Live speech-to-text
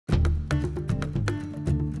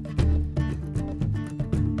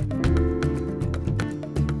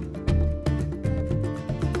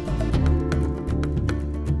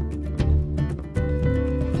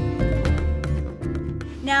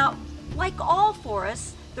all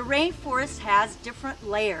forests, the rainforest has different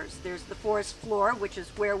layers. There's the forest floor, which is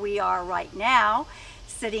where we are right now,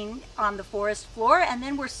 sitting on the forest floor, and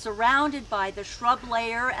then we're surrounded by the shrub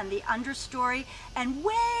layer and the understory, and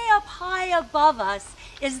way up high above us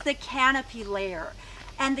is the canopy layer.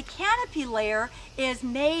 And the canopy layer is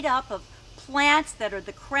made up of plants that are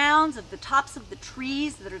the crowns of the tops of the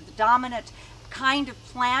trees that are the dominant kind of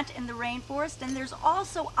plant in the rainforest. And there's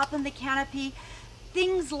also up in the canopy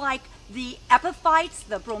things like the epiphytes,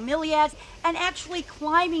 the bromeliads, and actually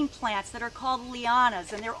climbing plants that are called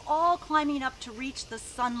lianas, and they're all climbing up to reach the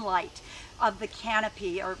sunlight of the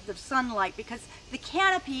canopy, or the sunlight, because the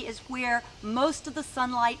canopy is where most of the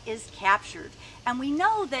sunlight is captured. And we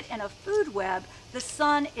know that in a food web, the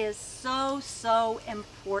sun is so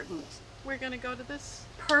important. We're going to go to this?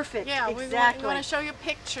 Perfect, yeah, exactly. We want to show you a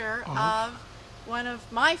picture of one of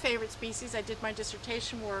my favorite species. I did my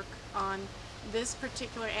dissertation work on this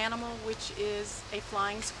particular animal, which is a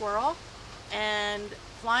flying squirrel. And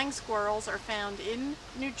flying squirrels are found in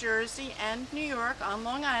New Jersey and New York on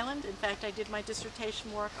Long Island. In fact, I did my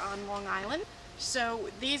dissertation work on Long Island. So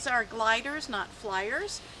these are gliders, not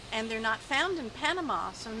flyers, and they're not found in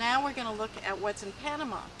Panama. So now we're going to look at what's in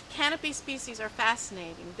Panama. Canopy species are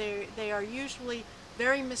fascinating. They are usually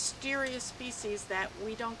very mysterious species that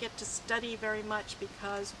we don't get to study very much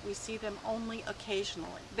because we see them only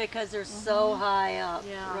occasionally. Because they're so high up,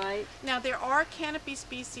 yeah. Right? Now there are canopy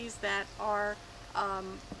species that are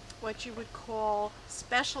what you would call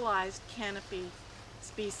specialized canopy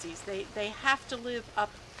species. They have to live up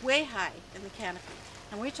way high in the canopy.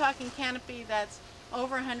 And we're talking canopy that's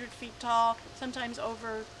over 100 feet tall, sometimes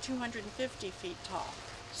over 250 feet tall.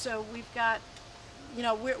 So we've got, you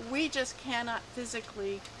know, we just cannot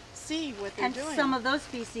physically see what they're doing. And some of those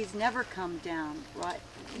species never come down, right?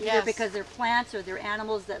 Either yes. because they're plants or they're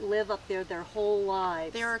animals that live up there their whole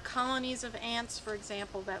lives. There are colonies of ants, for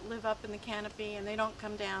example, that live up in the canopy and they don't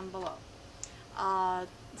come down below.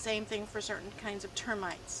 Same thing for certain kinds of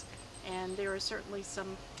termites. And there are certainly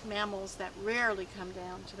some mammals that rarely come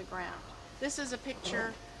down to the ground. This is a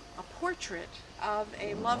picture, a portrait of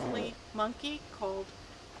a lovely monkey called,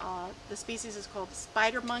 the species is called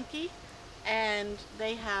spider monkey, and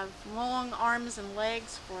they have long arms and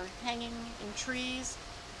legs for hanging in trees.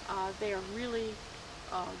 They are really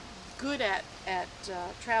good at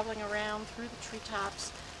traveling around through the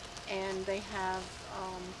treetops, and they have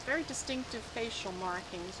very distinctive facial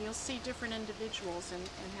markings. You'll see different individuals and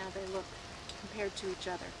how they look compared to each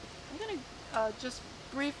other. I'm going to just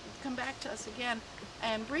come back to us again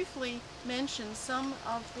and briefly mention some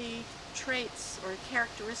of the traits or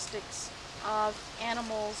characteristics of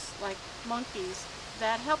animals like monkeys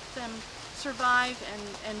that help them survive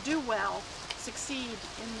and do well, succeed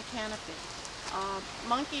in the canopy.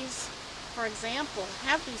 Monkeys, for example,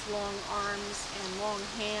 have these long arms and long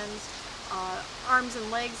hands. Arms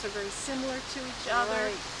and legs are very similar to each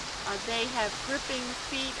other. Right. They have gripping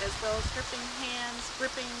feet as well as gripping hands,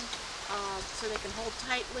 gripping so they can hold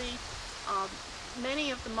tightly.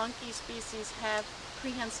 Many of the monkey species have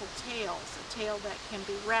prehensile tails, a tail that can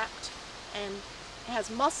be wrapped and has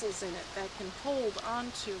muscles in it that can hold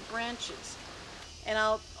onto branches. And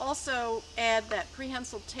I'll also add that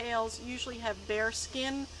prehensile tails usually have bare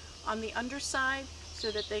skin on the underside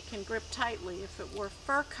so that they can grip tightly. If it were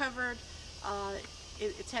fur covered,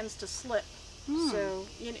 it tends to slip. So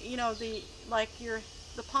you know, the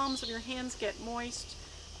palms of your hands get moist.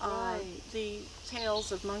 Right. The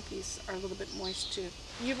tails of monkeys are a little bit moist too.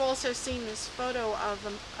 You've also seen this photo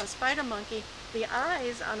of a spider monkey. The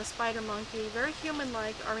eyes on a spider monkey, very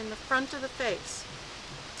human-like, are in the front of the face.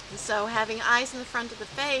 And so having eyes in the front of the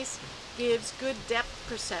face gives good depth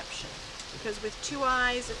perception, because with two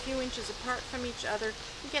eyes a few inches apart from each other,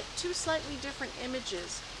 you get two slightly different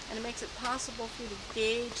images, and it makes it possible for you to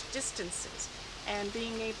gauge distances. And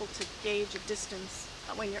being able to gauge a distance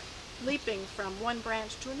when you're leaping from one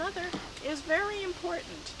branch to another is very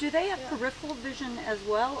important. Do they have peripheral vision as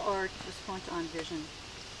well, or just front-on vision?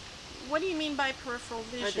 What do you mean by peripheral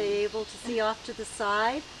vision? Are they able to see off to the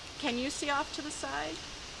side? Can you see off to the side?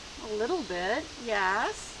 A little bit.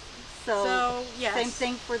 Yes. So yes. Same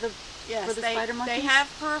thing for the spider monkeys? They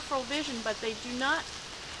have peripheral vision, but they do not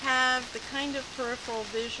have the kind of peripheral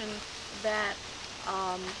vision that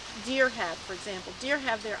deer have, for example. Deer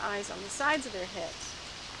have their eyes on the sides of their heads.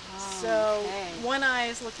 So one eye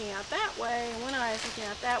is looking out that way, and one eye is looking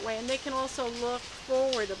out that way, and they can also look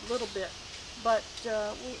forward a little bit. But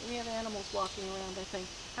we have animals walking around, I think.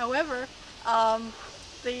 However,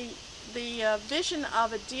 the vision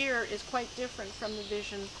of a deer is quite different from the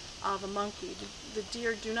vision of a monkey. The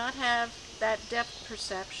deer do not have that depth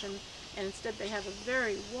perception, and instead they have a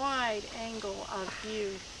very wide angle of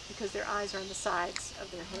view because their eyes are on the sides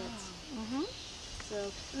of their heads.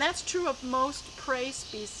 So, and that's true of most prey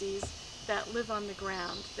species that live on the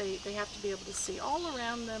ground. They have to be able to see all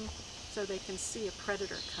around them so they can see a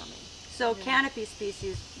predator coming. So canopy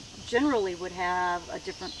species generally would have a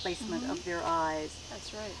different placement of their eyes.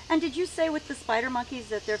 That's right. And did you say with the spider monkeys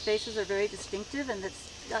that their faces are very distinctive, and that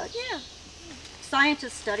Yeah.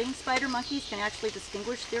 scientists studying spider monkeys can actually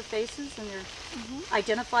distinguish their faces and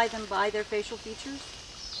identify them by their facial features?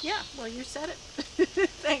 Yeah, well, you said it.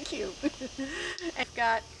 Thank you. I've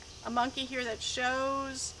got a monkey here that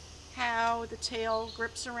shows how the tail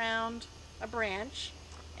grips around a branch.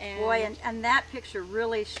 And Boy, and that picture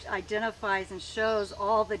really identifies and shows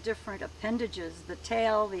all the different appendages, the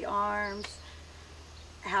tail, the arms,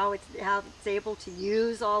 how it's able to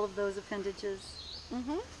use all of those appendages.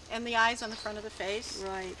 and the eyes on the front of the face.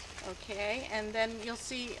 Right. Okay, and then you'll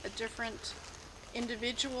see a different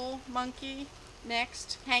individual monkey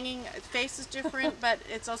next. Hanging, face is different, but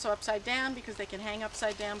it's also upside down because they can hang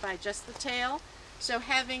upside down by just the tail. So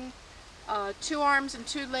having 2 arms and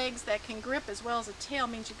 2 legs that can grip as well as a tail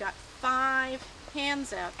means you've got 5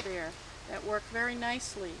 hands out there that work very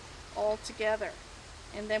nicely all together.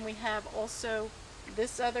 And then we have also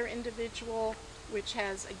this other individual which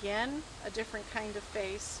has again a different kind of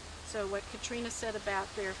face. So what Katrina said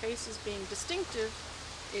about their faces being distinctive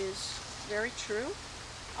is very true.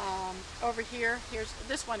 Over here,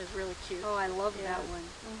 this one is really cute. Oh, I love that one.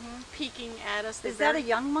 Peeking at us. Is that a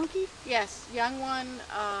young monkey? Yes, young one,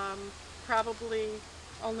 probably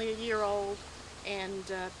only a year old,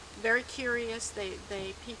 and very curious.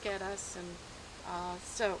 They peek at us, and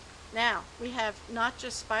so now we have not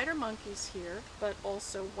just spider monkeys here, but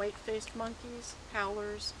also white-faced monkeys,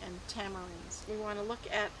 howlers, and tamarins. We want to look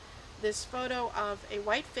at this photo of a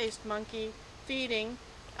white-faced monkey feeding.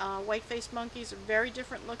 White-faced monkeys are very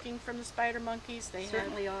different looking from the spider monkeys. They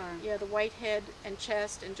certainly have, are. Yeah, the white head and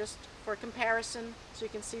chest, and just for comparison, so you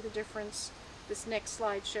can see the difference, this next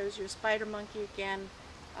slide shows you a spider monkey again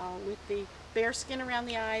with the bare skin around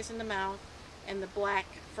the eyes and the mouth, and the black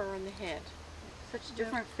fur on the head. Such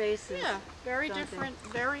different faces. Yeah, very different,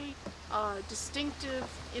 very distinctive,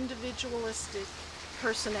 individualistic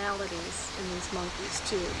personalities in these monkeys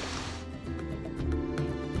too.